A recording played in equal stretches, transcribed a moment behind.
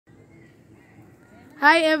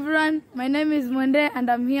Hi everyone, my name is Mwende and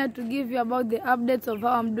I'm here to give you about the updates of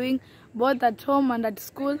how I'm doing both at home and at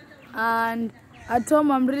school. And at home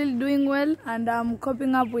I'm really doing well and I'm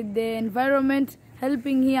coping up with the environment,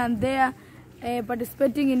 helping here and there,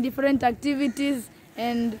 participating in different activities,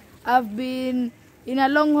 and I've been in a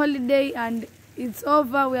long holiday and it's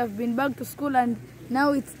over. We have been back to school and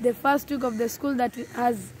now it's the first week of the school that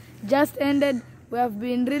has just ended. We have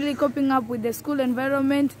been really coping up with the school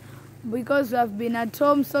environment because we have been at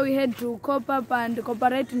home, so we had to cope up and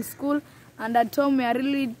cooperate in school. And at home we are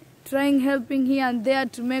really helping here and there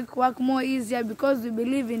to make work more easier because we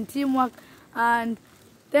believe in teamwork. And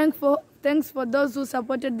thanks for those who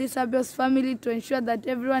supported this Abios family to ensure that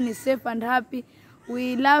everyone is safe and happy.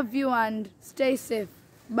 We love you and stay safe.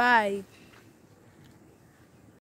 Bye.